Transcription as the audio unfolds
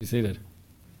Be seated.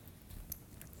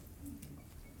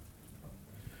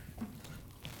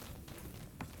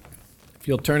 If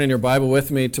you'll turn in your Bible with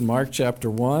me to Mark chapter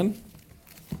 1,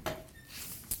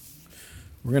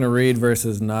 we're going to read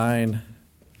verses 9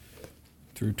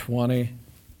 through 20.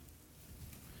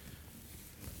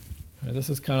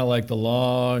 This is kind of like the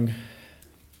long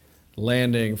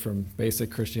landing from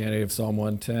basic Christianity of Psalm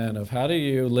 110 of how do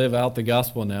you live out the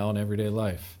gospel now in everyday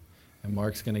life? And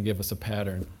Mark's going to give us a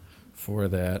pattern for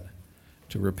that,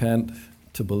 to repent,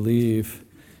 to believe,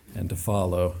 and to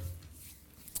follow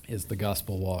is the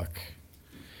gospel walk.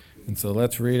 And so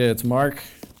let's read it. It's Mark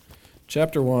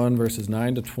chapter 1, verses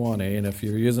 9 to 20. And if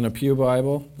you're using a pew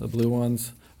Bible, the blue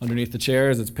ones underneath the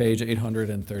chairs, it's page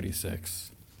 836.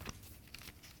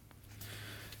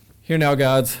 Hear now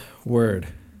God's word.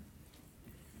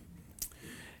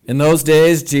 In those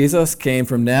days, Jesus came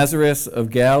from Nazareth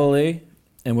of Galilee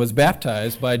and was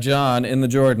baptized by John in the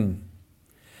Jordan.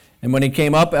 And when he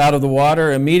came up out of the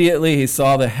water, immediately he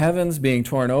saw the heavens being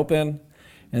torn open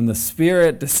and the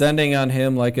Spirit descending on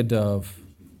him like a dove.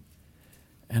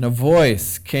 And a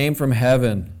voice came from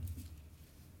heaven,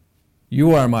 "You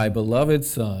are my beloved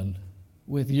Son.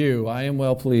 With you I am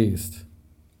well pleased."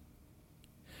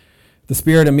 The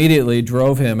Spirit immediately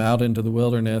drove him out into the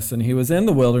wilderness, and he was in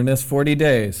the wilderness 40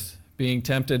 days, being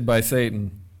tempted by Satan.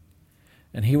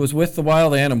 And he was with the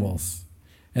wild animals,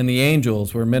 and the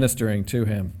angels were ministering to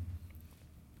him.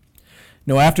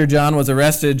 Now after John was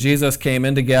arrested, Jesus came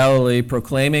into Galilee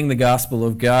proclaiming the gospel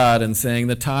of God and saying,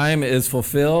 "The time is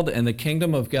fulfilled and the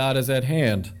kingdom of God is at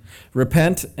hand.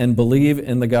 Repent and believe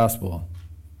in the gospel."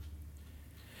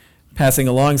 Passing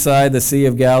alongside the Sea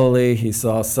of Galilee, he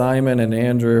saw Simon and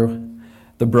Andrew,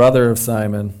 the brother of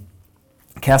Simon,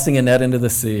 casting a net into the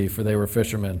sea, for they were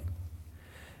fishermen.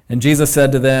 And Jesus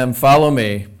said to them, "Follow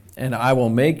me, and I will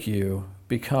make you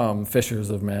become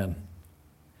fishers of men."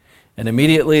 And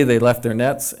immediately they left their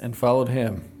nets and followed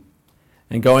him.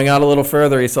 And going out a little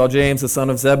further, he saw James, the son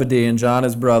of Zebedee, and John,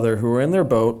 his brother, who were in their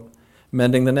boat,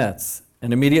 mending the nets.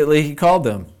 And immediately he called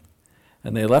them.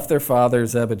 And they left their father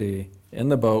Zebedee in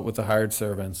the boat with the hired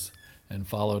servants and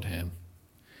followed him.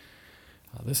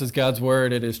 This is God's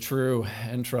word. It is true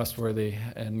and trustworthy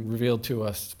and revealed to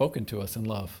us, spoken to us in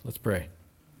love. Let's pray.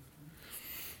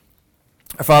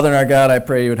 Our Father and our God, I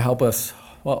pray you would help us,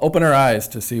 open our eyes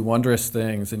to see wondrous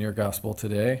things in your gospel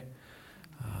today.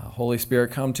 Holy Spirit,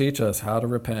 come teach us how to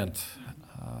repent,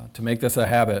 to make this a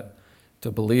habit, to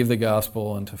believe the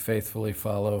gospel and to faithfully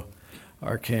follow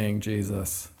our King,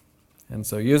 Jesus. And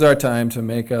so use our time to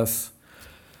make us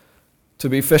to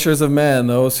be fishers of men,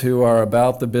 those who are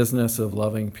about the business of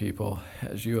loving people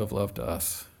as you have loved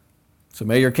us. So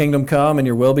may your kingdom come and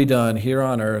your will be done here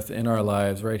on earth in our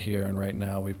lives right here and right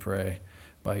now, we pray,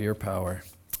 by your power.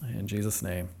 In Jesus'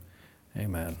 name,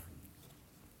 amen.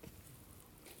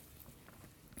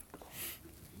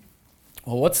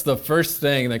 Well, what's the first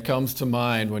thing that comes to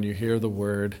mind when you hear the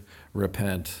word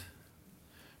repent?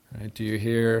 Right? Do you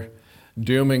hear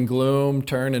doom and gloom,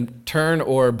 turn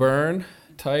or burn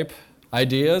type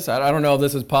ideas? I don't know if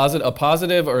this is a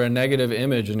positive or a negative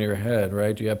image in your head,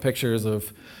 right? You have pictures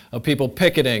of people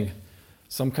picketing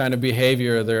some kind of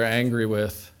behavior they're angry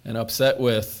with and upset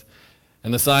with.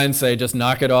 And the signs say, just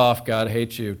knock it off, God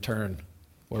hates you, turn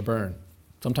or burn.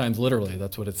 Sometimes literally,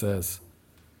 that's what it says.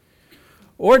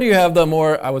 Or do you have the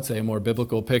more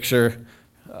biblical picture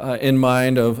in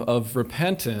mind of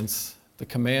repentance, the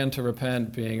command to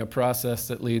repent being a process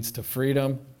that leads to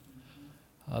freedom,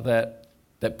 that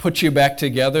puts you back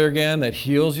together again, that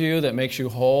heals you, that makes you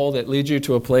whole, that leads you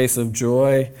to a place of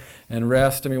joy and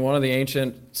rest. I mean, one of the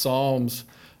ancient Psalms,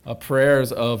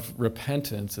 prayers of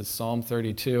repentance is Psalm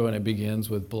 32, and it begins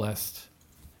with blessed,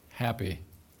 happy.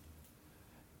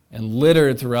 And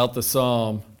littered throughout the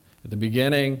psalm, at the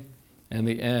beginning and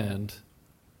the end,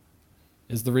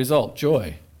 is the result,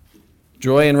 joy.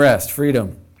 Joy and rest,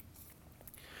 freedom.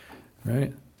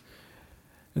 Right?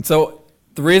 And so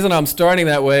the reason I'm starting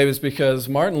that way is because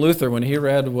Martin Luther, when he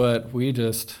read what we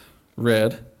just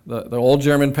read, the old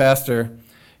German pastor,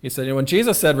 he said, when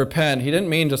Jesus said repent, he didn't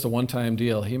mean just a one-time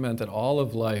deal. He meant that all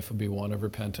of life would be one of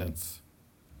repentance.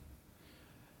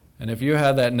 And if you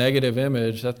have that negative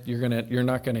image, you're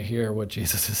not going to hear what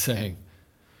Jesus is saying.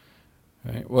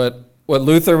 Right? What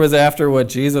Luther was after, what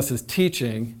Jesus is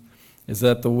teaching, is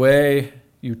that the way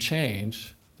you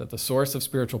change, that the source of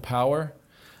spiritual power,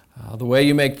 the way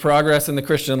you make progress in the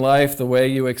Christian life, the way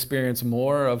you experience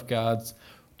more of God's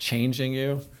changing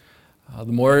you, the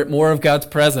more of God's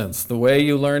presence, the way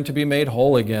you learn to be made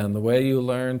whole again, the way you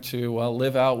learn to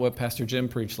live out what Pastor Jim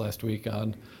preached last week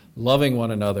on loving one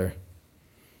another,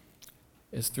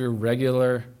 is through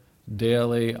regular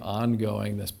daily,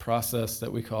 ongoing, this process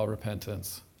that we call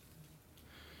repentance.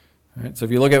 All right, so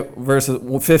if you look at verse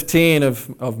 15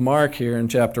 of Mark here in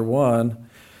chapter 1,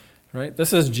 right,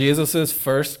 this is Jesus'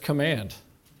 first command.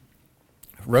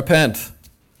 Repent.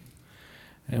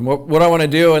 And what I want to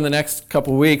do in the next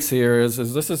couple weeks here is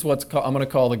this is what I'm going to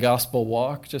call the gospel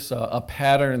walk, just a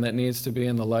pattern that needs to be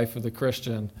in the life of the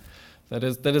Christian that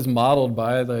is modeled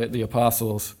by the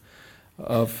apostles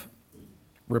of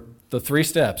the 3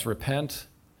 steps: repent,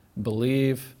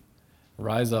 believe,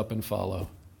 rise up, and follow.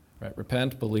 Right?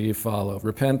 Repent, believe, follow.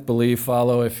 Repent, believe,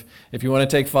 follow. If you want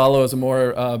to take follow as a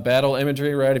more battle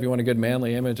imagery, right? If you want a good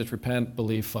manly image, it's repent,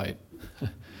 believe, fight.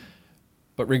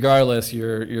 But regardless,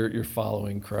 you're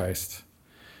following Christ.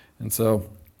 And so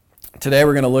today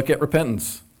we're going to look at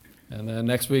repentance. And then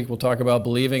next week we'll talk about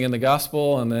believing in the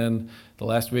gospel, and then the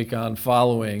last week on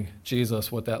following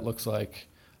Jesus, what that looks like,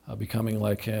 becoming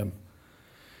like him.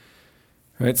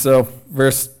 All right, so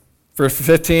verse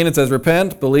 15, it says,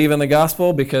 repent, believe in the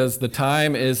gospel, because the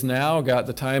time is now.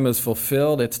 The time is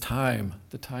fulfilled. It's time.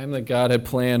 The time that God had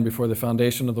planned before the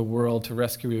foundation of the world to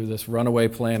rescue this runaway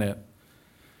planet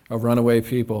of runaway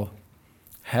people.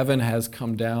 Heaven has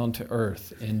come down to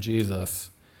earth in Jesus.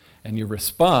 And you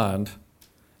respond.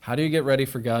 How do you get ready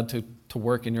for God to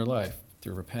work in your life?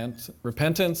 Through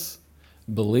repentance,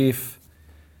 belief,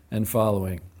 and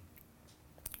following.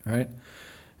 All right?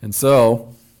 And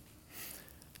so,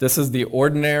 this is the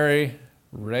ordinary,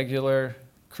 regular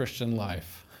Christian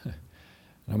life. And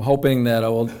I'm hoping that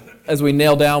as we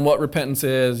nail down what repentance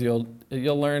is, you'll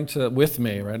learn to, with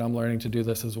me, right? I'm learning to do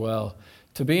this as well,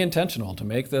 to be intentional, to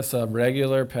make this a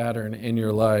regular pattern in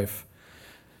your life.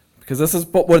 Because this is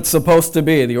what it's supposed to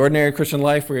be, the ordinary Christian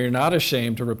life where you're not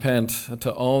ashamed to repent,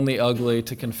 to own the ugly,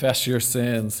 to confess your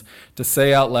sins, to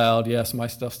say out loud, yes, my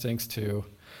stuff stinks too.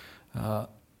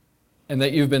 And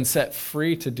that you've been set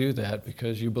free to do that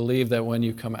because you believe that when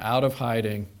you come out of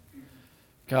hiding,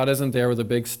 God isn't there with a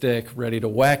big stick ready to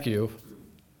whack you.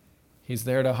 He's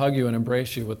there to hug you and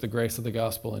embrace you with the grace of the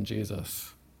gospel in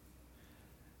Jesus.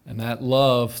 And that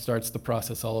love starts the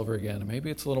process all over again. And maybe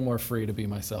it's a little more free to be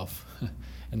myself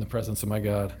in the presence of my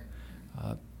God.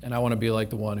 And I want to be like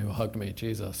the one who hugged me,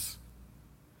 Jesus.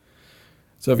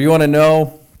 So if you want to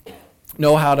know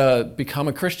how to become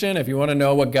a Christian, if you want to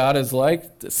know what God is like,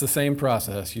 it's the same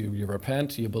process. You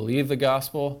repent, you believe the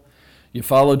gospel, you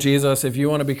follow Jesus. If you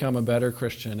want to become a better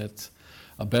Christian, it's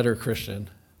a better Christian.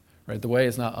 Right? The way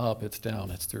is not up, it's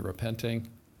down. It's through repenting,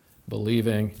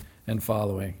 believing, and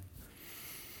following.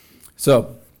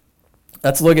 So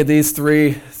let's look at these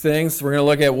 3 things. We're going to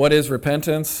look at what is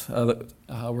repentance. We're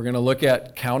going to look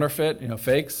at counterfeit,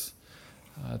 fakes.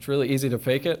 It's really easy to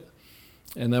fake it.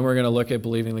 And then we're going to look at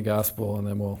believing the gospel, and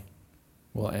then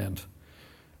we'll end.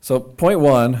 So point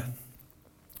 1,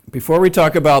 before we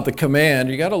talk about the command,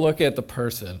 you got to look at the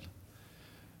person.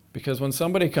 Because when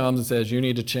somebody comes and says you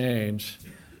need to change,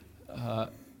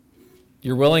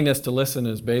 your willingness to listen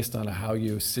is based on how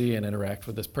you see and interact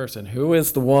with this person. Who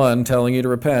is the one telling you to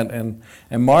repent?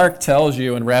 And Mark tells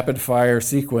you in rapid-fire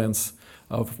sequence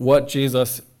of what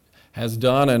Jesus has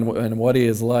done and what he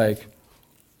is like.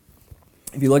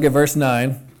 If you look at verse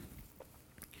 9,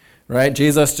 right,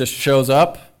 Jesus just shows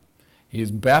up. He's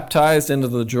baptized into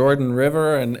the Jordan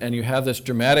River, and you have this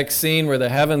dramatic scene where the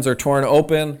heavens are torn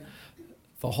open.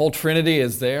 The whole Trinity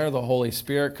is there. The Holy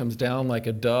Spirit comes down like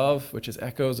a dove, which is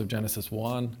echoes of Genesis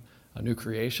 1. A new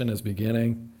creation is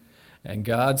beginning. And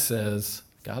God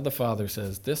the Father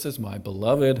says, this is my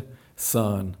beloved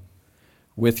Son.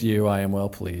 With you I am well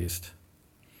pleased.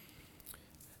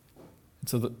 And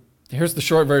so here's the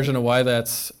short version of why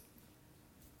that's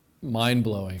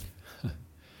mind-blowing.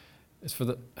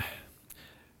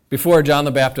 Before John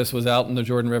the Baptist was out in the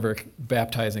Jordan River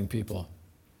baptizing people,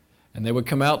 and they would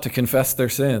come out to confess their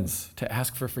sins, to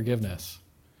ask for forgiveness.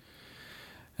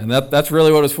 And that's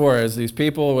really what it was for, is these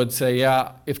people would say,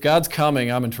 yeah, if God's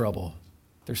coming, I'm in trouble.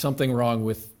 There's something wrong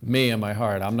with me and my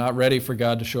heart. I'm not ready for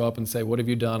God to show up and say, what have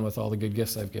you done with all the good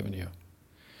gifts I've given you?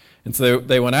 And so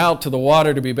they went out to the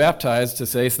water to be baptized to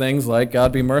say things like,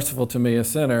 God be merciful to me, a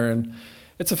sinner. And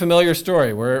it's a familiar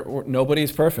story where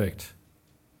nobody's perfect.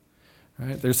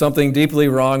 Right? There's something deeply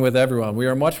wrong with everyone. We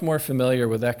are much more familiar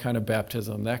with that kind of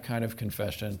baptism, that kind of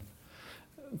confession,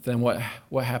 than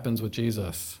what happens with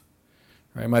Jesus.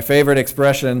 Right? My favorite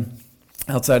expression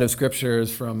outside of Scripture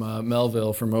is from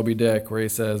Melville, from Moby Dick, where he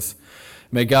says,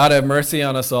 may God have mercy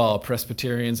on us all,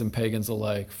 Presbyterians and pagans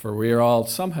alike, for we are all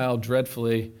somehow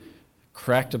dreadfully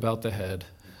cracked about the head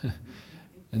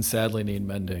and sadly need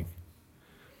mending.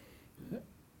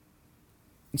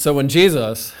 So when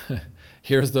Jesus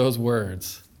hears those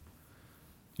words,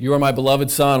 You are my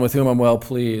beloved Son with whom I'm well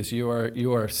pleased. You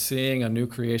are seeing a new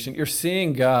creation. You're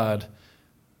seeing God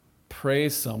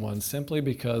praise someone simply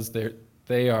because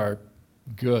they are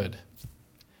good.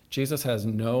 Jesus has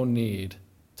no need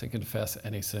to confess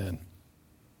any sin.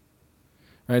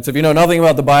 Right, so if you know nothing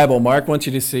about the Bible, Mark wants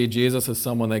you to see Jesus as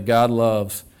someone that God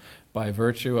loves by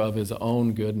virtue of his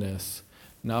own goodness,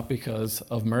 not because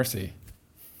of mercy.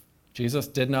 Jesus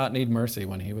did not need mercy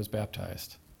when he was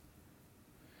baptized.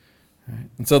 Right?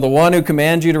 And so the one who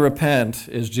commands you to repent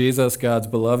is Jesus, God's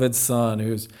beloved Son,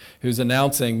 who's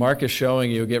announcing, Mark is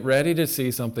showing you, get ready to see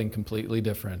something completely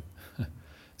different,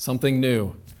 something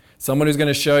new, someone who's going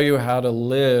to show you how to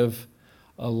live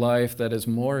a life that is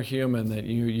more human than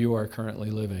you are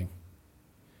currently living.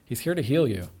 He's here to heal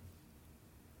you.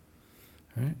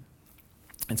 Right?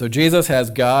 And so Jesus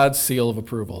has God's seal of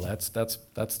approval. That's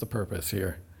the purpose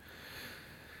here.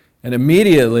 And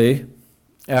immediately,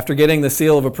 after getting the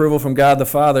seal of approval from God the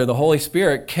Father, the Holy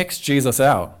Spirit kicks Jesus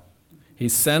out. He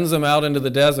sends him out into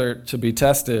the desert to be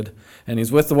tested, and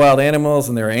he's with the wild animals,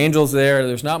 and there are angels there.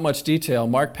 There's not much detail.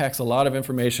 Mark packs a lot of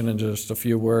information into just a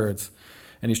few words.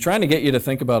 And he's trying to get you to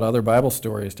think about other Bible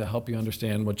stories to help you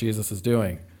understand what Jesus is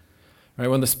doing. Right?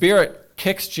 When the Spirit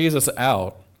kicks Jesus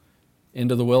out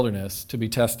into the wilderness to be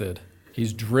tested,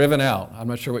 he's driven out. I'm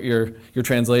not sure what your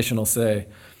translation will say.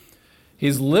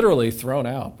 He's literally thrown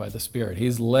out by the Spirit.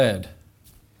 He's led.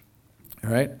 All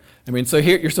right? I mean, so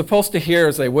here you're supposed to hear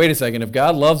and say, wait a second, if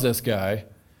God loves this guy,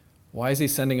 why is he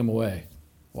sending him away?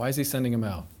 Why is he sending him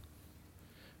out?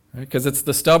 Because it's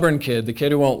the stubborn kid, the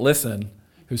kid who won't listen,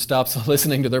 who stops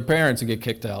listening to their parents and get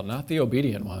kicked out, not the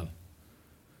obedient one.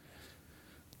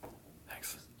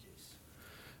 Thanks.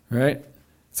 Right?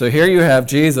 So here you have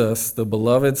Jesus, the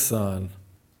beloved Son,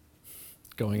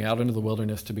 going out into the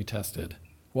wilderness to be tested.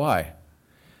 Why?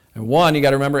 And one, you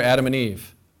got to remember Adam and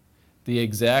Eve. The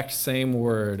exact same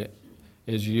word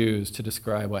is used to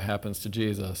describe what happens to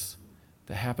Jesus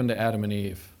that happened to Adam and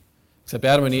Eve. Except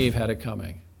Adam and Eve had it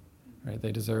coming. Right?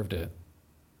 They deserved it.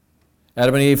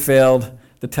 Adam and Eve failed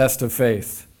the test of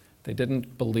faith. They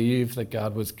didn't believe that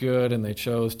God was good, and they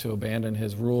chose to abandon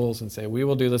his rules and say, we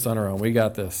will do this on our own. We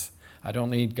got this. I don't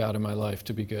need God in my life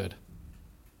to be good.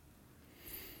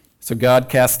 So God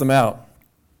cast them out,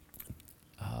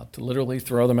 to literally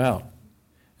throw them out.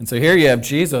 And so here you have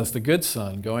Jesus, the good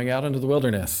Son, going out into the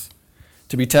wilderness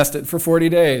to be tested for 40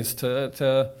 days,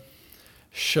 to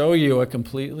show you a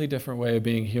completely different way of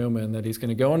being human, that he's going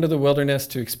to go into the wilderness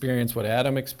to experience what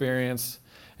Adam experienced,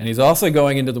 and he's also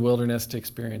going into the wilderness to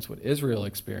experience what Israel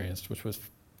experienced, which was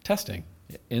testing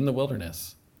in the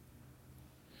wilderness.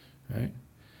 Right?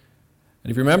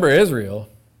 And if you remember Israel,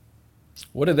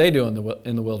 what did they do in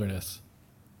the wilderness?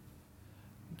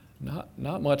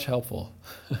 Not much helpful.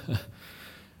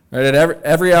 Right? At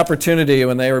every opportunity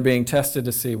when they were being tested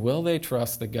to see, will they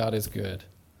trust that God is good,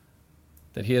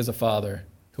 that he is a Father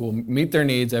who will meet their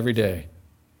needs every day,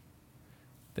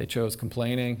 they chose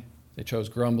complaining, they chose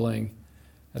grumbling.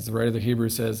 As the writer of the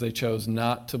Hebrews says, they chose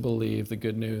not to believe the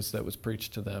good news that was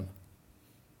preached to them.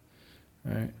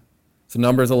 Right? So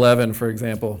Numbers 11, for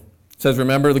example, says,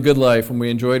 remember the good life when we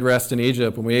enjoyed rest in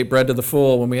Egypt, when we ate bread to the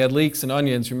full, when we had leeks and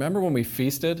onions. Remember when we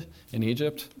feasted in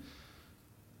Egypt?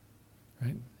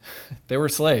 Right? They were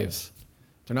slaves.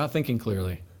 They're not thinking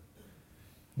clearly.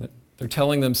 They're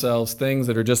telling themselves things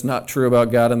that are just not true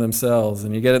about God and themselves.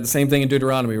 And you get it, the same thing in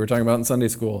Deuteronomy we were talking about in Sunday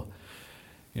school.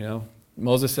 You know,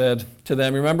 Moses said to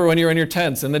them, remember when you were in your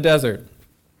tents in the desert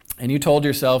and you told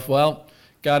yourself, well,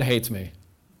 God hates me.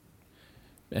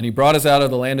 And he brought us out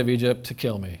of the land of Egypt to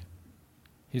kill me.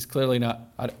 He's clearly not,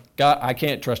 God, I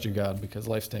can't trust you, God, because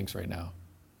life stinks right now.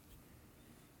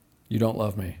 You don't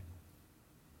love me.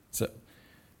 So,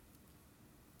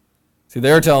 see,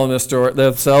 they're telling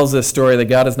themselves this story that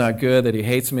God is not good, that he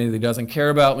hates me, that he doesn't care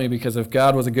about me, because if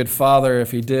God was a good father,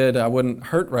 if he did, I wouldn't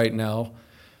hurt right now.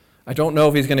 I don't know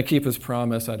if he's going to keep his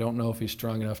promise. I don't know if he's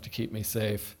strong enough to keep me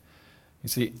safe. You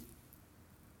see,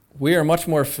 we are much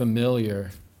more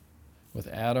familiar with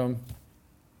Adam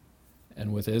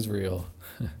and with Israel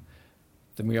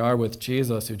than we are with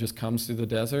Jesus, who just comes through the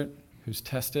desert, who's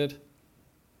tested.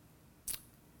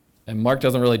 And Mark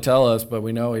doesn't really tell us, but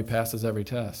we know he passes every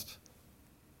test.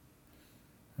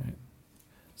 Right?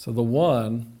 So the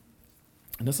one,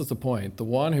 and this is the point, the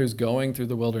one who's going through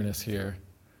the wilderness here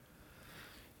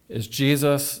is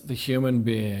Jesus, the human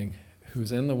being,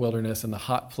 who's in the wilderness, in the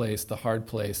hot place, the hard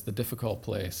place, the difficult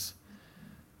place.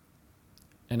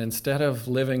 And instead of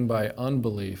living by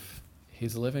unbelief,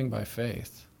 he's living by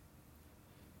faith.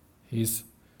 He's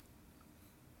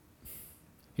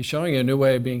showing you a new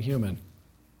way of being human.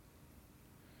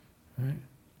 Right?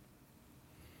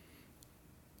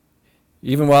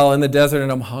 Even while in the desert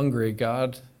and I'm hungry,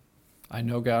 I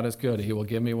know God is good. He will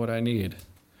give me what I need.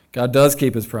 God does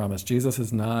keep his promise. Jesus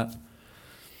is not.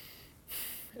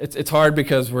 It's hard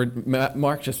because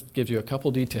Mark just gives you a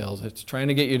couple details. It's trying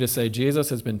to get you to say Jesus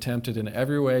has been tempted in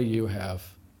every way you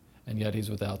have, and yet he's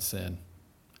without sin.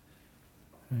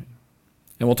 Right.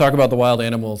 And we'll talk about the wild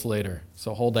animals later,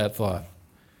 so hold that thought.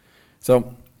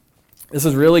 So this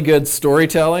is really good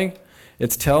storytelling.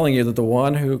 It's telling you that the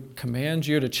one who commands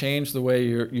you to change the way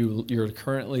you're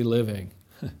currently living,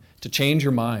 to change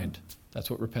your mind,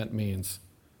 that's what repent means,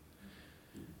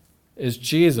 is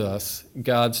Jesus,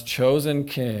 God's chosen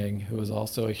king, who is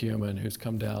also a human, who's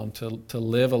come down to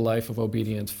live a life of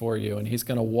obedience for you. And he's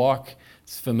going to walk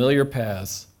familiar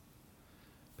paths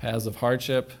of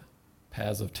hardship,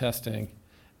 paths of testing,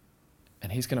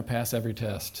 and he's going to pass every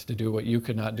test to do what you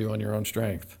could not do on your own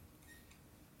strength.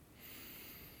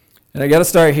 And I got to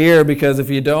start here because if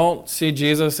you don't see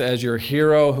Jesus as your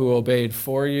hero who obeyed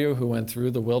for you, who went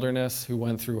through the wilderness, who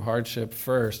went through hardship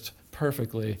first,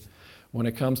 perfectly, when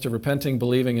it comes to repenting,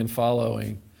 believing, and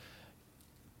following,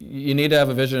 you need to have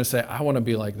a vision to say, I want to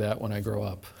be like that when I grow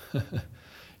up,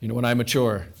 when I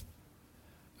mature.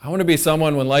 I want to be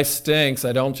someone when life stinks,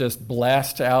 I don't just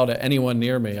blast out at anyone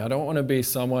near me. I don't want to be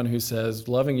someone who says,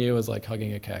 loving you is like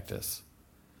hugging a cactus.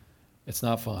 It's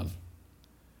not fun.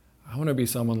 I want to be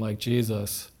someone like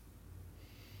Jesus,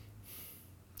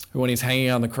 who when he's hanging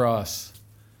on the cross,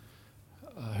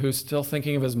 who's still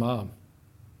thinking of his mom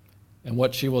and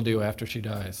what she will do after he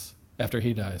dies. And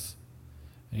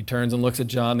he turns and looks at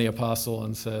John the apostle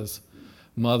and says,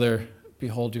 Mother,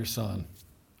 behold your son.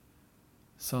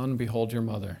 Son, behold your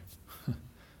mother.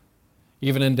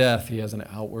 Even in death, he has an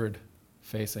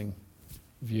outward-facing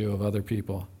view of other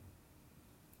people.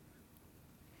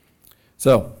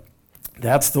 So,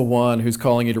 that's the one who's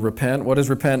calling you to repent. What does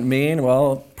repent mean?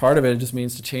 Well, part of it just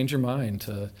means to change your mind,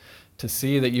 to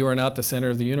see that you are not the center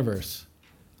of the universe.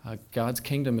 God's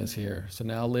kingdom is here, so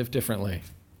now live differently.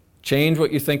 Change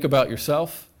what you think about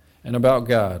yourself and about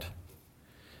God.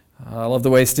 I love the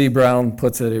way Steve Brown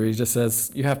puts it. He just says,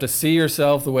 you have to see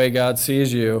yourself the way God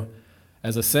sees you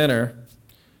as a sinner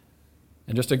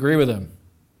and just agree with him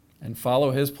and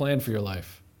follow his plan for your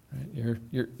life. Right?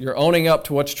 You're owning up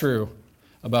to what's true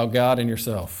about God and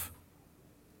yourself.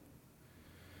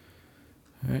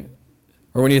 Right?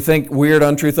 Or when you think weird,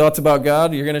 untrue thoughts about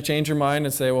God, you're going to change your mind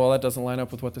and say, well, that doesn't line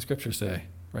up with what the scriptures say.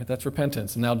 Right? That's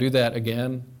repentance. And now do that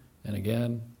again and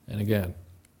again and again.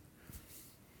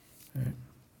 All right.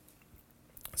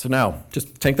 So now,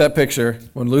 just take that picture.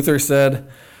 When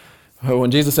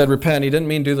Jesus said repent, he didn't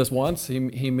mean do this once. He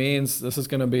means this is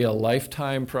going to be a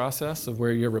lifetime process of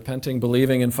where you're repenting,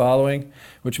 believing, and following,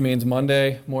 which means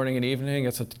Monday morning and evening,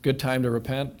 it's a good time to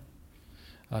repent.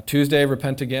 Tuesday,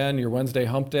 repent again. Your Wednesday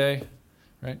hump day,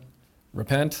 right?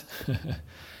 Repent.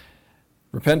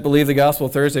 Repent, believe the gospel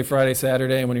Thursday, Friday,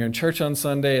 Saturday. And when you're in church on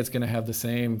Sunday, it's going to have the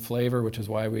same flavor, which is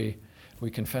why we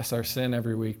confess our sin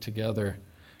every week together,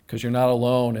 because you're not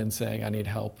alone in saying, I need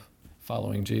help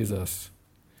following Jesus.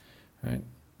 Right?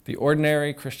 The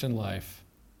ordinary Christian life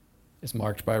is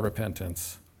marked by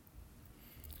repentance.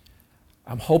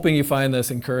 I'm hoping you find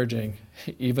this encouraging,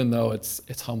 even though it's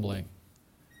humbling.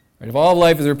 Right? If all of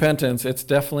life is repentance, it's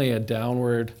definitely a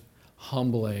downward,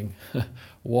 humbling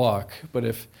walk. But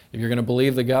if you're going to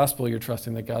believe the gospel, you're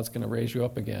trusting that God's going to raise you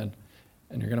up again,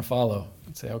 and you're going to follow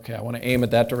and say, okay, I want to aim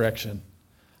at that direction.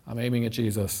 I'm aiming at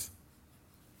Jesus.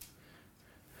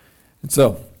 And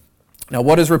so, now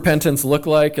what does repentance look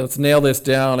like? Let's nail this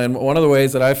down. And one of the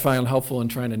ways that I find helpful in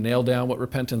trying to nail down what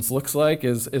repentance looks like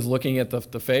is looking at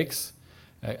the fakes,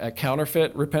 at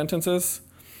counterfeit repentances.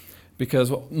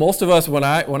 Because most of us, when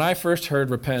I first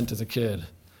heard repent as a kid,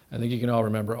 I think you can all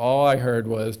remember, all I heard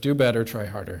was do better, try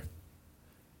harder,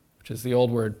 which is the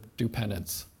old word do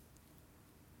penance.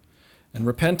 And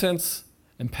repentance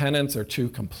and penance are two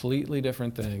completely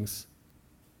different things.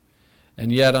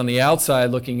 And yet on the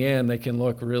outside looking in, they can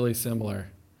look really similar.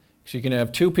 So you can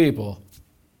have two people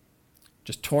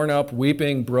just torn up,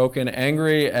 weeping, broken,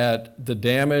 angry at the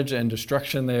damage and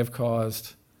destruction they have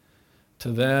caused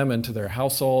to them and to their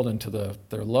household and to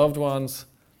their loved ones.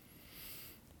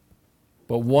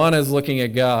 But one is looking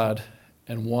at God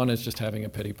and one is just having a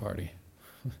pity party,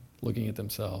 looking at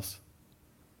themselves.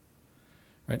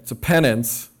 Right? So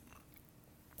penance,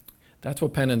 that's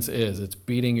what penance is. It's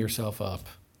beating yourself up,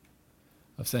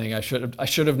 of saying, I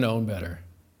should have known better.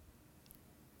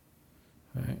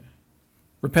 Right?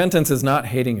 Repentance is not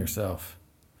hating yourself,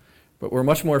 but we're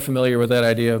much more familiar with that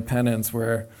idea of penance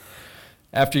where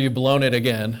after you've blown it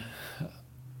again,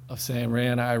 of saying,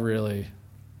 man, I really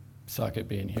suck at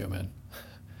being human.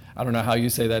 I don't know how you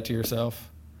say that to yourself,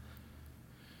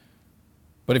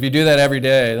 But if you do that every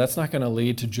day, that's not going to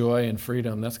lead to joy and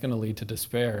freedom. That's going to lead to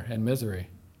despair and misery.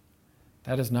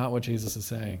 That is not what Jesus is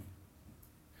saying.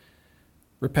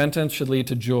 Repentance should lead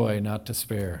to joy, not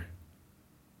despair.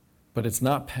 But it's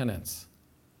not penance.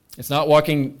 It's not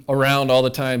walking around all the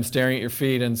time staring at your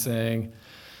feet and saying,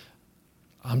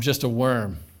 I'm just a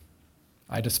worm.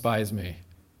 I despise me.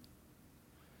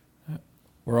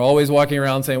 We're always walking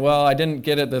around saying, well, I didn't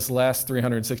get it this last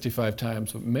 365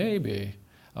 times, but maybe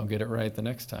I'll get it right the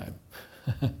next time.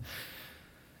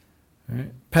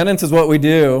 Right? Penance is what we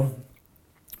do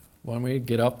when we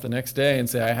get up the next day and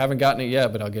say, I haven't gotten it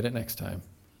yet, but I'll get it next time.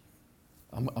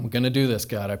 I'm going to do this,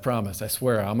 God, I promise, I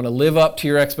swear. I'm going to live up to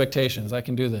your expectations. I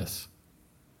can do this.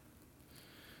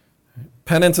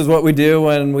 Penance is what we do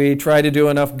when we try to do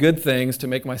enough good things to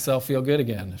make myself feel good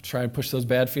again, try and push those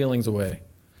bad feelings away.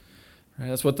 Right?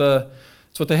 That's what the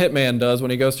hitman does when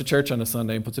he goes to church on a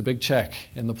Sunday and puts a big check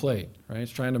in the plate. Right?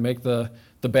 He's trying to make the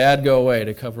bad go away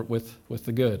to cover it with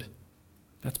the good.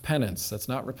 That's penance. That's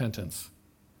not repentance.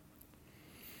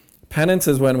 Penance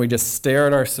is when we just stare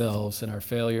at ourselves and our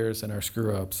failures and our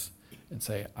screw-ups and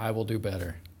say, I will do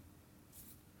better.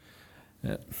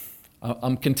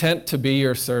 I'm content to be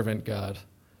your servant, God,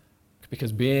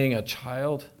 because being a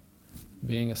child,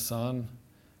 being a son,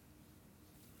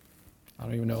 I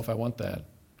don't even know if I want that.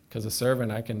 Because a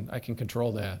servant, I can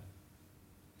control that.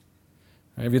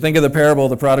 Right, if you think of the parable of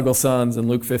the prodigal sons in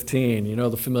Luke 15, you know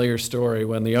the familiar story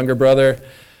when the younger brother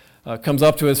comes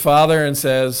up to his father and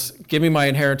says, give me my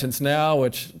inheritance now,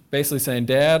 which basically saying,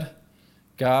 Dad,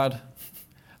 God,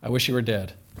 I wish you were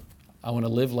dead. I want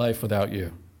to live life without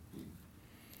you.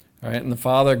 All right, and the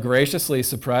father graciously,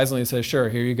 surprisingly says, sure,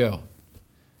 here you go.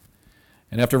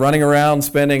 And after running around,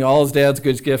 spending all his dad's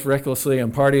good gifts recklessly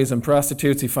on parties and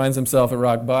prostitutes, he finds himself at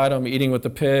rock bottom, eating with the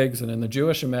pigs. And in the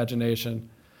Jewish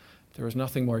imagination, there was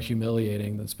nothing more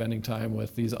humiliating than spending time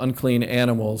with these unclean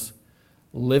animals,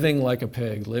 living like a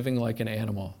pig, living like an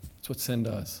animal. That's what sin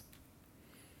does.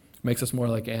 It makes us more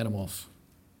like animals.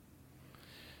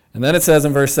 And then it says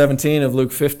in verse 17 of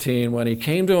Luke 15, when he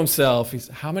came to himself, he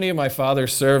said, how many of my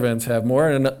father's servants have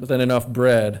more than enough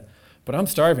bread, but I'm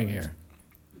starving here?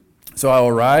 So I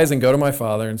will rise and go to my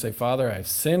father and say, Father, I have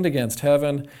sinned against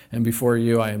heaven and before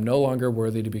you. I am no longer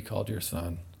worthy to be called your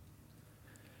son.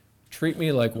 Treat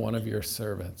me like one of your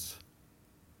servants.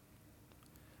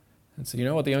 And so you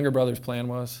know what the younger brother's plan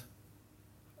was?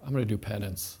 I'm going to do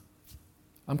penance.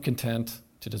 I'm content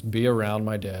to just be around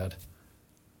my dad,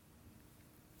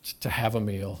 to have a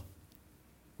meal,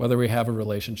 whether we have a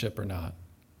relationship or not.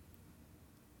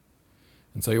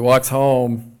 And so he walks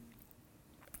home,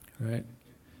 right?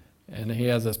 And he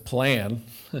has this plan.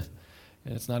 And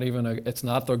it's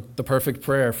not the perfect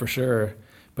prayer for sure.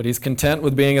 But he's content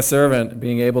with being a servant,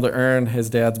 being able to earn his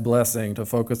dad's blessing, to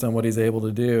focus on what he's able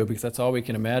to do, because that's all we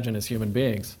can imagine as human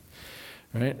beings.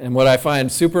 Right? And what I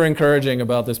find super encouraging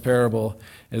about this parable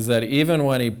is that even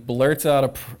when he blurts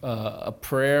out a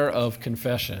prayer of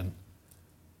confession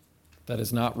that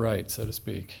is not right, so to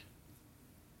speak,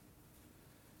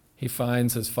 he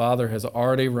finds his father has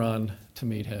already run to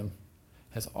meet him,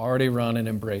 has already run and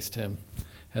embraced him,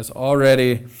 has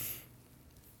already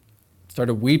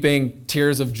started weeping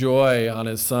tears of joy on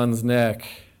his son's neck,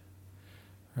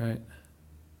 right?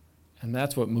 And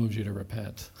that's what moves you to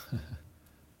repent.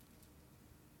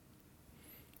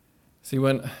 See,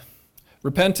 when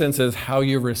repentance is how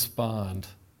you respond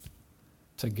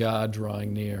to God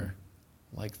drawing near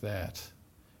like that.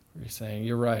 Where you're saying,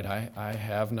 you're right, I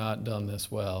have not done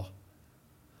this well.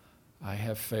 I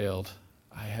have failed.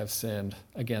 I have sinned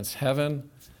against heaven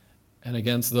and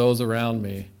against those around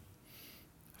me.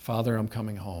 Father, I'm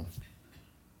coming home.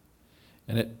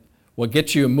 And what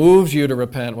moves you to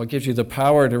repent, what gives you the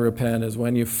power to repent is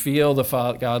when you feel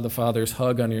God the Father's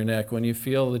hug on your neck, when you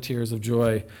feel the tears of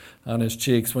joy on his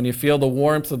cheeks, when you feel the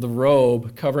warmth of the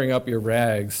robe covering up your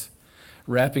rags,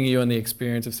 wrapping you in the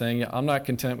experience of saying, I'm not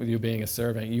content with you being a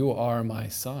servant. You are my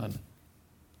son.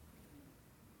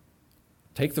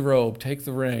 Take the robe, take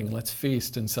the ring. Let's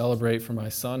feast and celebrate, for my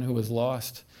son who was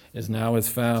lost now is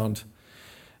found.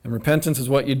 And repentance is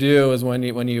what you do is when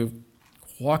you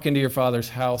walk into your father's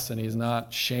house and he's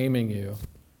not shaming you.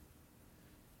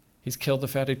 He's killed the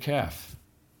fatted calf.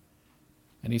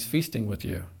 And he's feasting with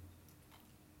you.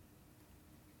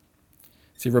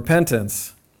 See,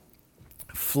 repentance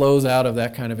flows out of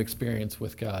that kind of experience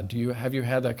with God. Have you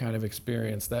had that kind of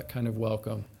experience, that kind of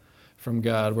welcome from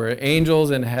God, where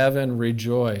angels in heaven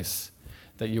rejoice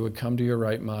that you would come to your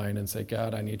right mind and say,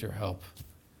 God, I need your help.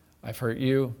 I've hurt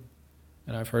you.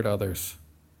 And I've hurt others.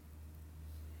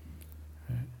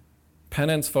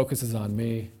 Penance focuses on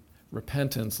me.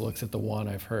 Repentance looks at the one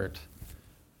I've hurt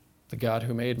the God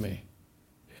who made me.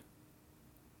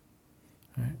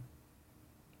 Right?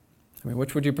 I mean,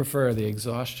 which would you prefer, the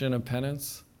exhaustion of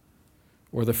penance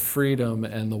or the freedom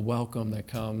and the welcome that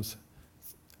comes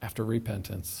after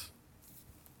repentance?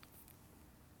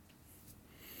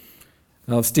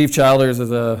 Now, Steve Childers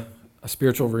is a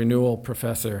spiritual renewal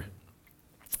professor,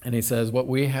 and he says what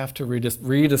we have to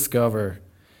rediscover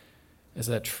is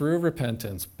that true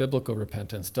repentance, biblical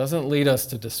repentance, doesn't lead us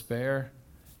to despair,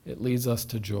 it leads us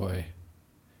to joy.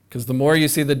 Because the more you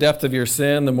see the depth of your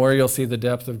sin, the more you'll see the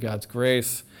depth of God's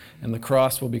grace, and the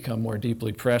cross will become more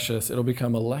deeply precious. It'll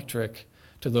become electric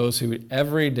to those who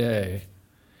every day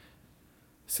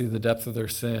see the depth of their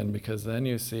sin, because then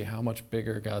you see how much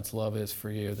bigger God's love is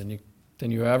for you than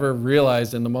you ever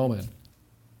realized in the moment.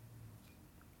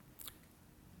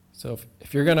 So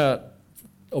if you're going to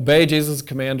obey Jesus'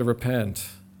 command to repent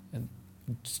and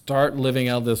start living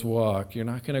out this walk, you're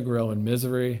not going to grow in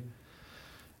misery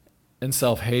and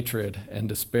self-hatred and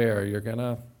despair. You're going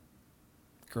to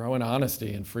grow in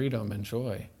honesty and freedom and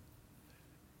joy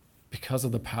because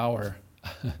of the power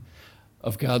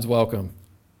of God's welcome.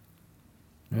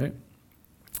 Right?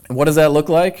 And what does that look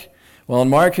like? Well, in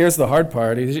Mark, here's the hard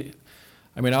part.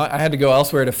 I had to go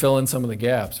elsewhere to fill in some of the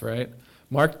gaps, right?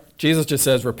 Jesus just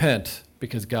says, repent,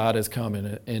 because God has come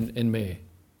in me.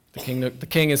 The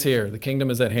king is here. The kingdom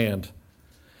is at hand.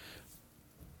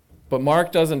 But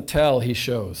Mark doesn't tell, he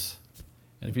shows.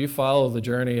 And if you follow the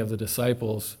journey of the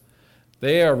disciples,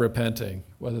 they are repenting,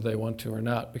 whether they want to or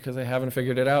not, because they haven't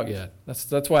figured it out yet.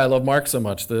 That's why I love Mark so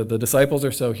much. The disciples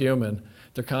are so human.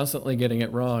 They're constantly getting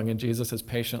it wrong, and Jesus is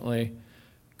patiently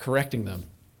correcting them.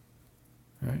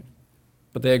 Right?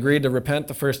 But they agreed to repent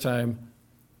the first time,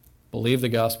 believe the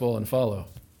gospel, and follow.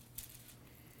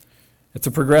 It's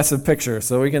a progressive picture,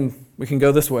 so we can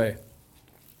go this way.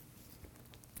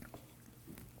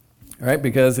 All right,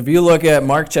 because if you look at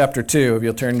Mark chapter 2, if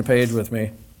you'll turn the page with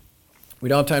me, we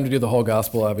don't have time to do the whole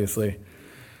gospel, obviously.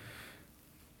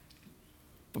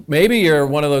 But maybe you're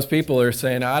one of those people who are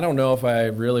saying, I don't know if I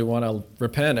really want to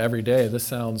repent every day. This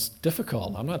sounds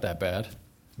difficult. I'm not that bad.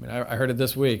 I heard it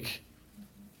this week.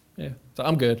 Yeah, so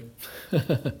I'm good.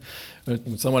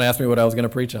 Someone asked me what I was going to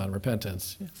preach on,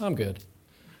 repentance. Yeah, I'm good.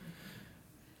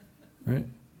 Right?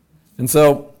 And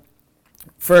so,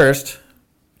 first,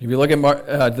 if you look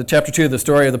at the chapter 2, the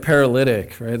story of the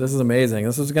paralytic, right? This is amazing.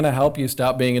 This is going to help you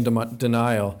stop being in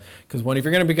denial. Because if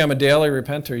you're going to become a daily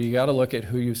repenter, you got to look at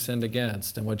who you sinned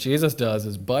against. And what Jesus does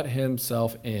is butt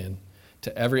himself in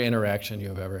to every interaction you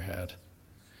have ever had.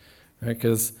 Right?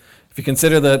 Because if you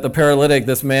consider the paralytic,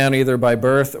 this man either by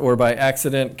birth or by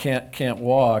accident can't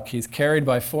walk. He's carried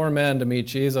by 4 men to meet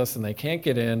Jesus, and they can't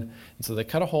get in. And so they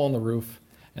cut a hole in the roof,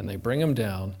 and they bring him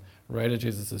down right at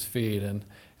Jesus' feet. And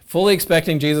fully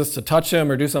expecting Jesus to touch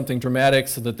him or do something dramatic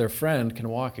so that their friend can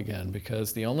walk again,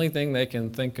 because the only thing they can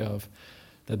think of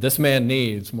that this man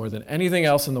needs more than anything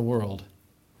else in the world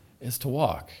is to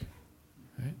walk.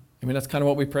 Right? That's kind of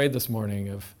what we prayed this morning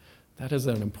of that is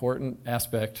an important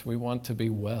aspect. We want to be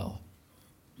well.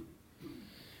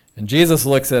 And Jesus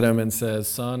looks at him and says,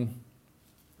 son,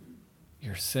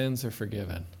 your sins are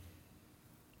forgiven.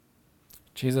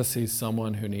 Jesus sees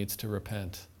someone who needs to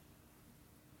repent.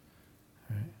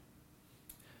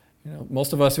 Right?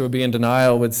 Most of us who would be in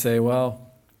denial would say, well,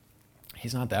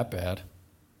 he's not that bad.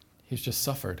 He's just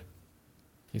suffered.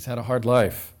 He's had a hard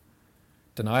life.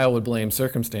 Denial would blame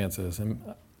circumstances.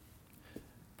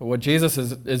 But what Jesus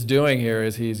is doing here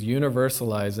is he's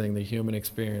universalizing the human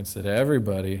experience that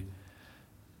everybody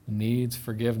needs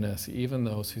forgiveness, even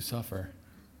those who suffer.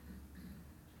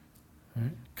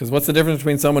 Because what's the difference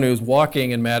between someone who's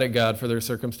walking and mad at God for their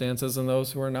circumstances and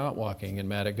those who are not walking and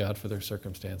mad at God for their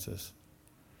circumstances?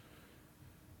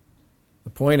 The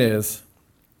point is,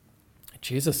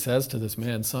 Jesus says to this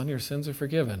man, son, your sins are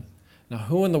forgiven. Now,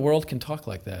 who in the world can talk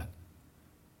like that?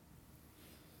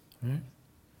 Right?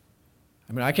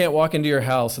 I can't walk into your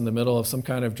house in the middle of some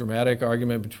kind of dramatic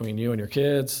argument between you and your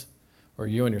kids or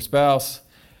you and your spouse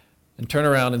and turn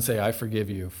around and say, I forgive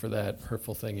you for that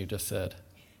hurtful thing you just said.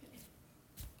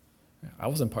 I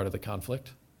wasn't part of the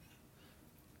conflict.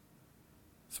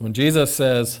 So when Jesus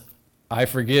says, I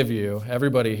forgive you,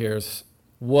 everybody hears,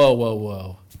 whoa, whoa,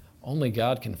 whoa. Only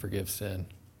God can forgive sin.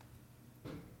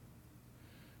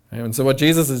 And so what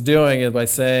Jesus is doing is by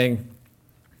saying,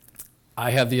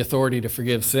 I have the authority to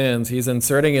forgive sins, he's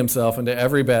inserting himself into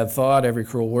every bad thought, every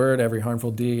cruel word, every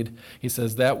harmful deed. He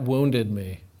says, that wounded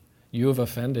me. You have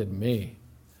offended me,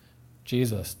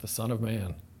 Jesus, the Son of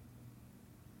Man.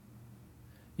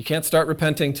 You can't start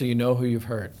repenting till you know who you've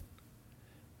hurt.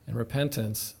 And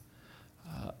repentance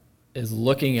is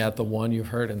looking at the one you've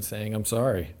hurt and saying, I'm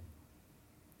sorry.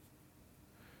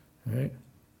 Right?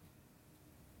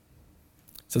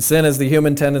 So sin is the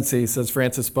human tendency, says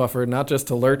Francis Bufford, not just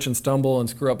to lurch and stumble and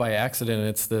screw up by accident.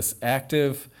 It's this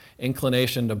active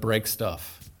inclination to break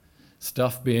stuff.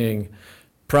 Stuff being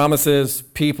promises,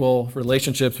 people,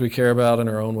 relationships we care about, and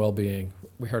our own well-being.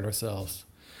 We hurt ourselves.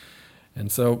 And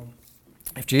so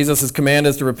if Jesus' command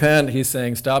is to repent, he's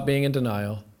saying, stop being in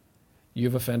denial.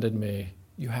 You've offended me.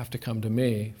 You have to come to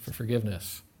me for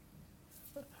forgiveness.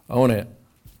 Own it.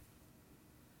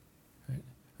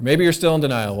 Maybe you're still in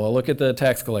denial. Well, look at the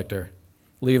tax collector,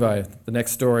 Levi, the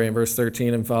next story in verse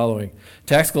 13 and following.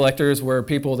 Tax collectors were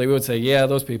people, they would say, yeah,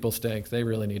 those people stink. They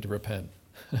really need to repent.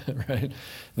 Right?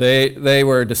 They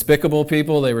were despicable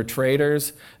people. They were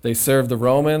traitors. They served the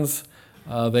Romans.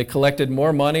 They collected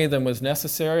more money than was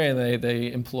necessary, and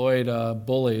they employed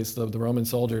bullies, the Roman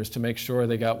soldiers, to make sure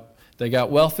they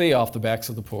got wealthy off the backs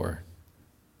of the poor.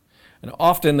 And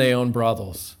often they owned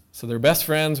brothels. So their best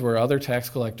friends were other tax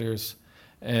collectors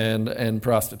and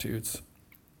prostitutes.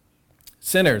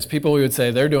 Sinners, people we would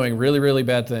say they're doing really, really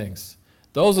bad things.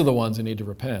 Those are the ones who need to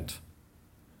repent.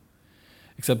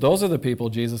 Except those are the people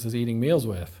Jesus is eating meals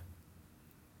with.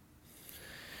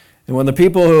 And when the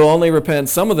people who only repent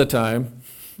some of the time,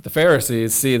 the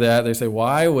Pharisees, see that, they say,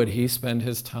 why would he spend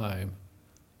his time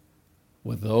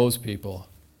with those people?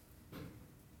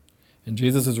 And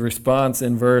Jesus' response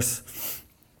in verse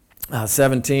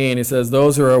 17, he says,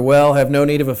 those who are well have no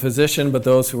need of a physician, but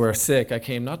those who are sick. I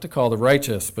came not to call the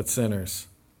righteous, but sinners.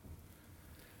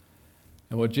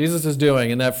 And what Jesus is doing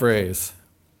in that phrase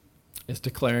is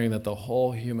declaring that the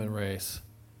whole human race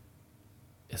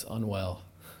is unwell,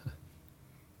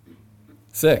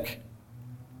 sick.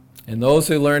 And those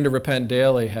who learn to repent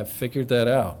daily have figured that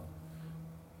out.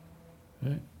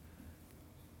 Right?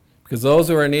 Because those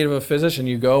who are in need of a physician,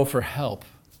 you go for help.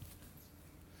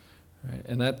 Right?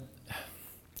 And that,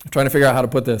 I'm trying to figure out how to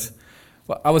put this.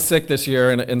 Well, I was sick this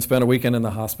year and spent a weekend in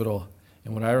the hospital.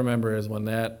 And what I remember is when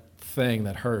that thing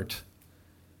that hurt,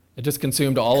 it just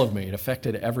consumed all of me. It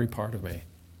affected every part of me.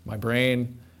 My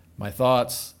brain, my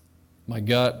thoughts, my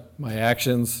gut, my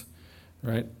actions,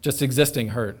 right? Just existing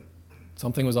hurt.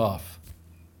 Something was off.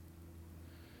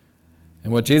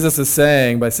 And what Jesus is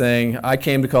saying by saying, I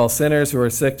came to call sinners who are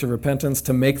sick to repentance,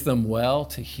 to make them well,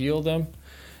 to heal them,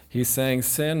 he's saying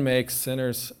sin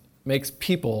makes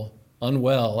people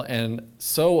unwell, and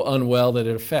so unwell that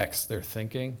it affects their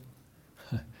thinking.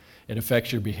 It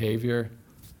affects your behavior.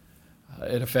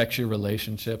 It affects your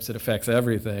relationships. It affects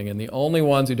everything. And the only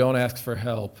ones who don't ask for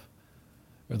help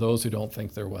are those who don't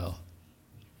think they're well.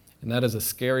 And that is a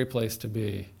scary place to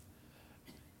be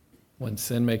when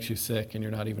sin makes you sick and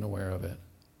you're not even aware of it.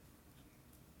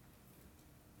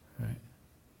 Right?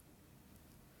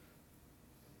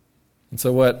 And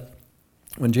so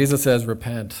when Jesus says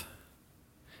repent,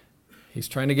 he's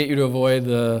trying to get you to avoid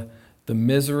the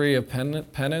misery of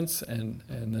penance and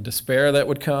the despair that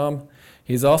would come.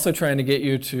 He's also trying to get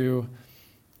you to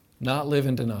not live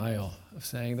in denial of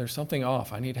saying there's something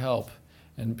off, I need help.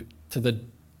 And to the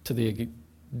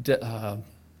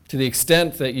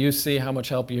extent that you see how much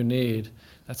help you need,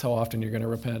 that's how often you're going to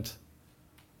repent.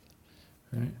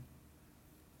 Right?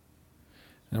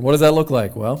 And what does that look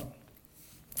like? Well,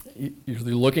 you're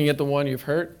looking at the one you've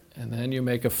hurt, and then you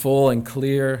make a full and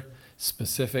clear,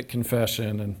 specific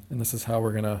confession. And this is how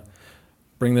we're going to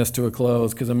bring this to a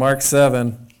close. Because in Mark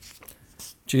 7,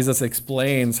 Jesus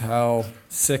explains how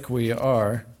sick we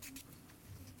are.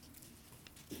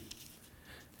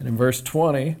 And in verse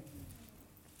 20,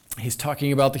 he's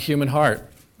talking about the human heart.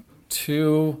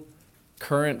 Two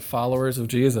current followers of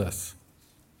Jesus.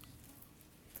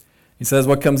 He says,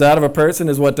 what comes out of a person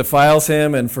is what defiles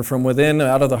him, and from within,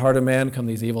 out of the heart of man, come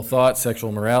these evil thoughts, sexual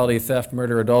immorality, theft,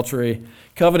 murder, adultery,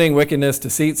 coveting, wickedness,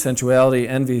 deceit, sensuality,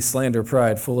 envy, slander,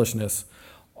 pride, foolishness.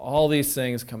 All these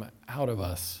things come out of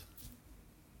us.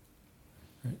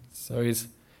 Right? So he's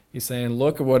saying,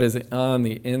 look at what is on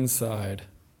the inside.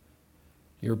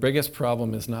 Your biggest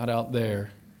problem is not out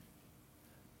there.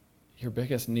 Your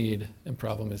biggest need and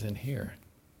problem is in here.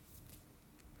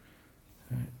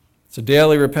 Right? So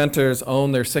daily repenters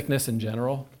own their sickness in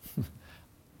general.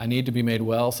 I need to be made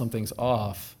well, something's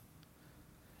off.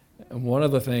 And one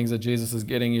of the things that Jesus is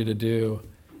getting you to do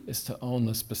is to own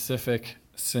the specific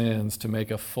sins, to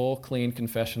make a full, clean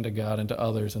confession to God and to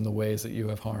others in the ways that you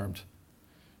have harmed.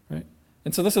 Right?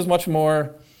 And so this is much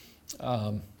more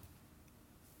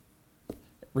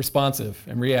responsive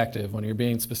and reactive when you're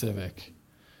being specific.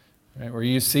 Right? Where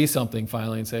you see something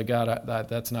finally and say, God,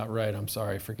 that's not right, I'm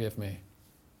sorry, forgive me.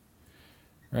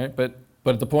 Right? But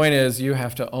the point is, you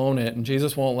have to own it, and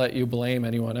Jesus won't let you blame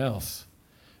anyone else.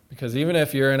 Because even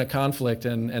if you're in a conflict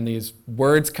and these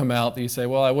words come out that you say,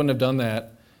 well, I wouldn't have done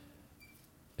that,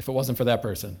 if it wasn't for that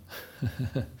person.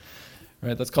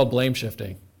 Right? That's called blame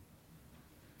shifting.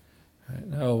 Right?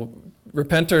 No,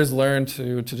 repenters learn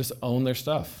to just own their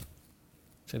stuff.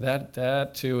 Say,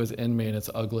 that too is in me and it's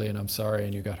ugly and I'm sorry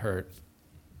and you got hurt.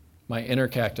 My inner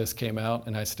cactus came out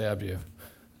and I stabbed you.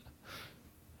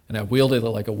 And I wielded it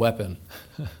like a weapon.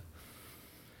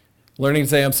 Learning to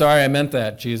say, I'm sorry I meant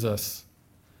that, Jesus.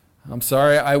 I'm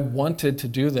sorry I wanted to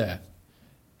do that.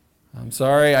 I'm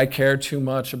sorry I cared too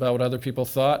much about what other people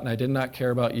thought and I did not care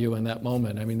about you in that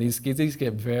moment. I mean, these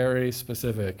get very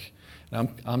specific. And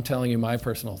I'm telling you my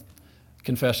personal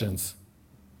confessions.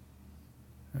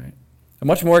 Right? And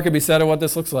much more could be said of what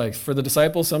this looks like. For the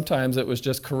disciples, sometimes it was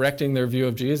just correcting their view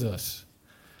of Jesus,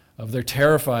 of they're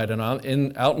terrified and out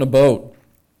in a boat.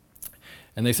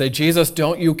 And they say, Jesus,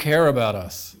 don't you care about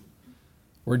us?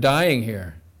 We're dying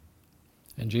here.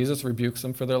 And Jesus rebukes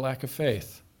them for their lack of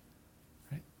faith.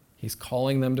 Right? He's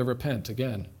calling them to repent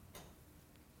again.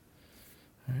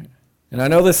 Right? And I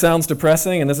know this sounds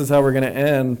depressing, and this is how we're going to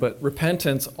end, but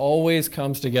repentance always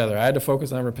comes together. I had to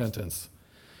focus on repentance.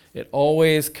 It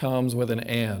always comes with an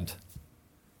and.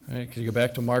 Right? Because you go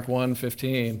back to Mark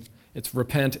 1:15, it's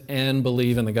repent and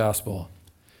believe in the gospel.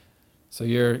 So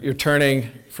you're turning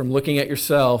from looking at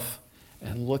yourself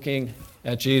and looking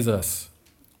at Jesus.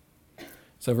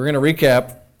 So if we're going to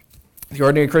recap, the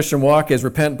ordinary Christian walk is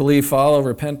repent, believe, follow.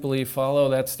 Repent, believe, follow.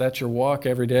 That's your walk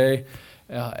every day,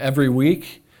 every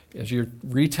week, as you're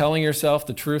retelling yourself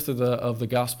the truth of the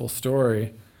gospel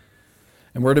story.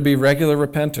 And we're to be regular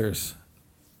repenters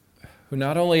who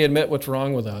not only admit what's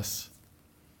wrong with us,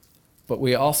 but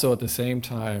we also at the same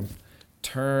time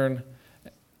turn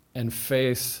and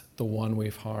face the one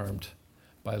we've harmed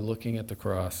by looking at the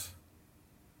cross.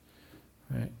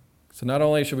 Right? So not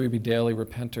only should we be daily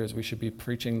repenters, we should be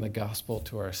preaching the gospel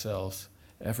to ourselves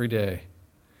every day,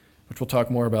 which we'll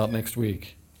talk more about next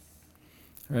week.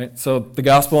 All right? So the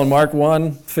gospel in Mark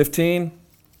 1:15,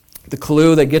 the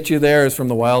clue that gets you there is from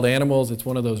the wild animals. It's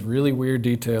one of those really weird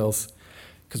details,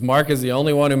 because Mark is the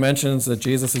only one who mentions that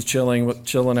Jesus is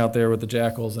chilling out there with the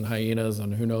jackals and hyenas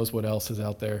and who knows what else is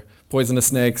out there, poisonous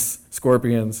snakes,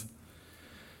 scorpions.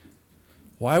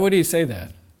 Why would he say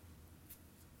that?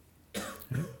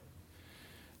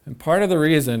 And part of the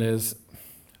reason is,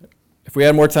 if we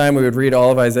had more time, we would read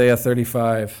all of Isaiah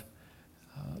 35.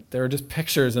 There are just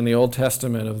pictures in the Old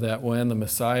Testament of that when the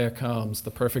Messiah comes,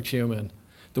 the perfect human,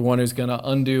 the one who's going to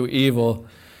undo evil.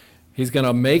 He's going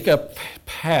to make a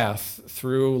path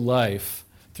through life,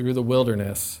 through the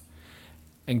wilderness,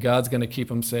 and God's going to keep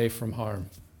him safe from harm,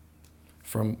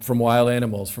 from wild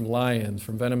animals, from lions,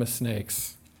 from venomous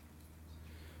snakes.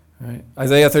 Right?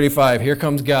 Isaiah 35, here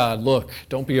comes God. Look,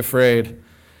 don't be afraid.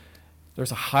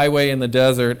 There's a highway in the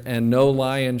desert, and no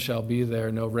lion shall be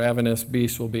there. No ravenous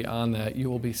beast will be on that. You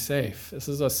will be safe. This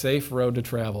is a safe road to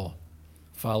travel,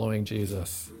 following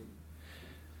Jesus.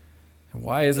 And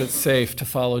why is it safe to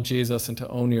follow Jesus and to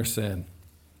own your sin?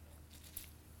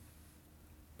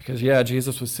 Because, yeah,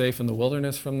 Jesus was safe in the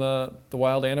wilderness from the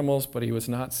wild animals, but he was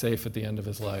not safe at the end of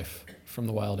his life from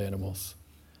the wild animals.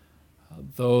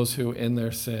 Those who, in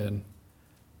their sin,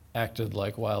 acted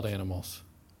like wild animals.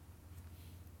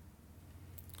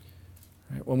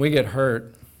 Right? When we get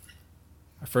hurt,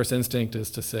 our first instinct is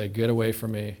to say, get away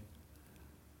from me.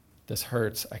 This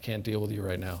hurts. I can't deal with you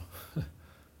right now.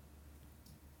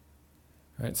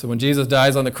 Right? So when Jesus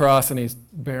dies on the cross and he's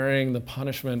bearing the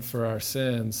punishment for our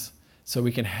sins, so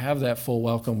we can have that full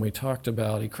welcome we talked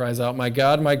about, he cries out, my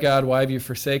God, why have you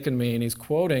forsaken me? And he's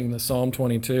quoting the Psalm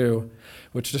 22,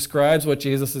 which describes what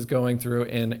Jesus is going through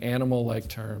in animal-like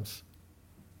terms.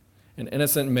 An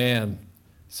innocent man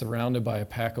surrounded by a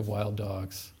pack of wild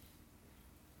dogs.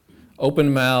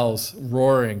 Open mouths,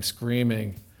 roaring,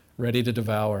 screaming, ready to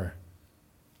devour,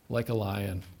 like a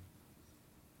lion.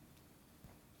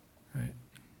 Right?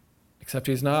 Except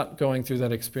he's not going through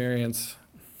that experience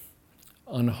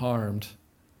unharmed.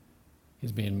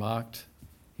 He's being mocked.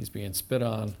 He's being spit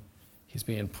on. He's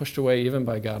being pushed away even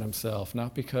by God himself,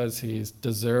 not because he's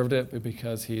deserved it, but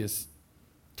because he is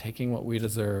taking what we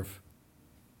deserve.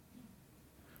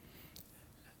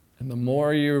 And the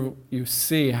more you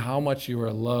see how much you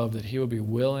are loved, that he would be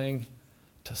willing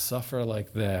to suffer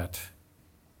like that.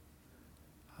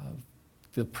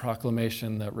 The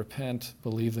proclamation that repent,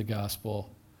 believe the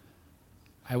gospel.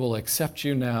 I will accept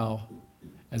you now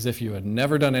as if you had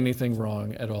never done anything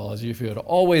wrong at all, as if you had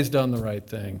always done the right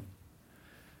thing.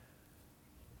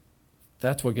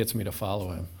 That's what gets me to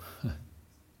follow him.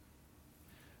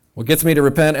 What gets me to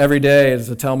repent every day is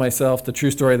to tell myself the true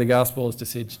story of the gospel is to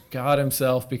see God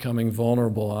himself becoming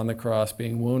vulnerable on the cross,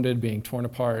 being wounded, being torn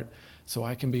apart, so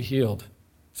I can be healed,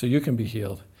 so you can be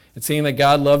healed. It's seeing that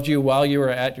God loved you while you were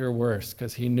at your worst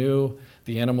because he knew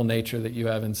the animal nature that you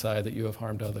have inside, that you have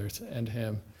harmed others and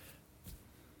him.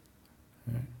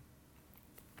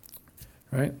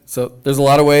 Right? So there's a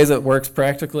lot of ways it works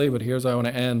practically, but here's how I want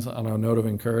to end on a note of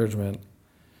encouragement.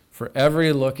 For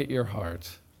every look at your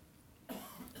heart,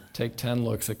 take 10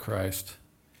 looks at Christ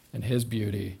and his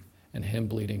beauty and him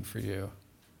bleeding for you.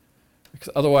 Because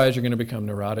otherwise you're going to become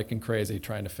neurotic and crazy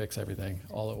trying to fix everything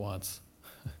all at once.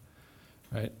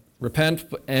 Right? Repent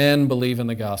and believe in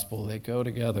the gospel. They go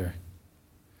together.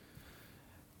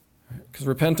 Because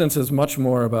repentance is much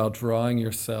more about drawing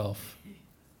yourself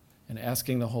and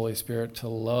asking the Holy Spirit to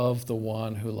love the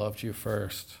one who loved you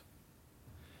first,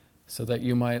 so that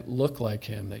you might look like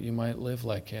him, that you might live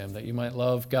like him, that you might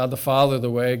love God the Father the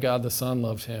way God the Son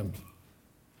loved him.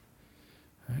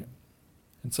 Right?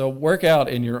 And so work out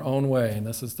in your own way, and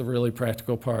this is the really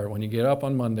practical part. When you get up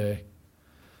on Monday,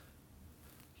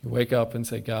 you wake up and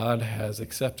say, God has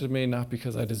accepted me not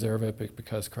because I deserve it, but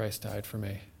because Christ died for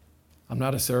me. I'm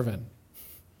not a servant.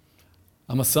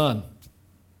 I'm a son.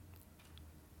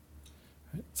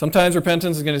 Sometimes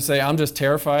repentance is going to say, I'm just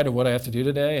terrified of what I have to do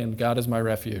today, and God is my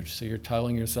refuge. So you're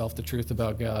telling yourself the truth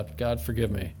about God. God,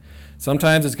 forgive me.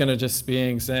 Sometimes it's going to just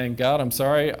be saying, God, I'm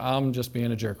sorry, I'm just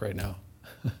being a jerk right now.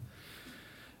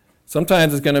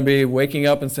 Sometimes it's going to be waking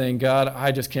up and saying, God,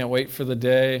 I just can't wait for the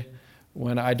day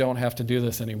when I don't have to do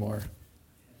this anymore.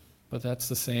 But that's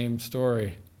the same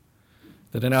story.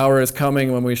 That an hour is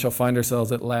coming when we shall find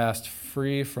ourselves at last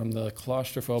free from the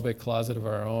claustrophobic closet of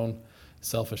our own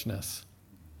selfishness.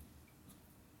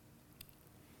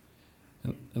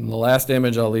 And the last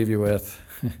image I'll leave you with,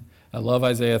 I love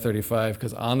Isaiah 35,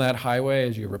 because on that highway,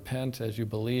 as you repent, as you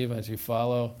believe, as you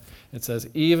follow, it says,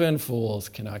 even fools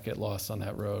cannot get lost on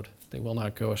that road. They will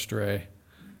not go astray,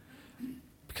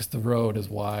 because the road is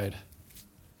wide.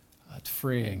 It's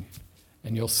freeing.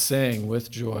 And you'll sing with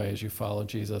joy as you follow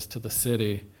Jesus to the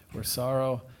city where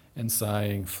sorrow and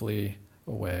sighing flee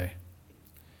away.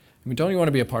 I mean, don't you want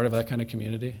to be a part of that kind of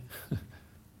community?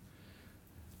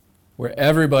 Where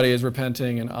everybody is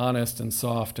repenting and honest and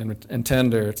soft and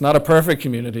tender. It's not a perfect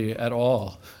community at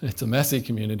all. It's a messy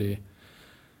community.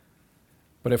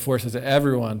 But it forces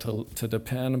everyone to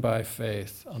depend by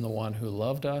faith on the one who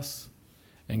loved us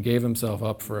and gave himself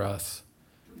up for us.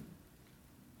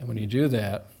 And when you do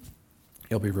that,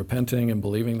 you'll be repenting and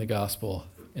believing the gospel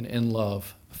and in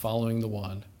love, following the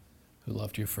one who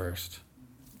loved you first.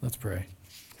 Let's pray.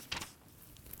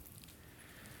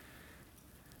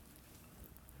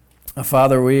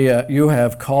 Father, you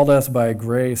have called us by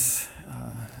grace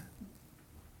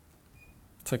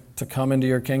to come into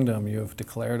your kingdom. You have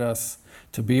declared us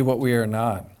to be what we are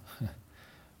not,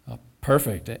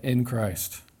 perfect in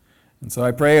Christ. And so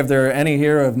I pray if there are any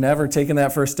here who have never taken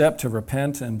that first step to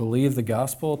repent and believe the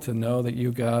gospel, to know that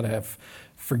you, God, have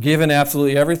forgiven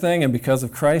absolutely everything, and because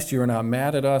of Christ you are not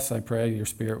mad at us, I pray your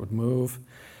Spirit would move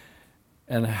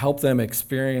and help them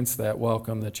experience that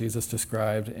welcome that Jesus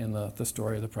described in the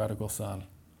story of the prodigal son.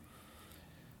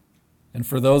 And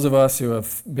for those of us who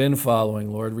have been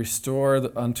following, Lord,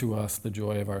 restore unto us the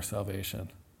joy of our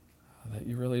salvation, that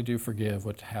you really do forgive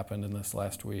what happened in this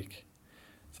last week.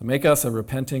 So make us a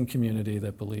repenting community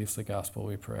that believes the gospel,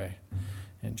 we pray.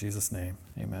 In Jesus' name,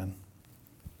 amen.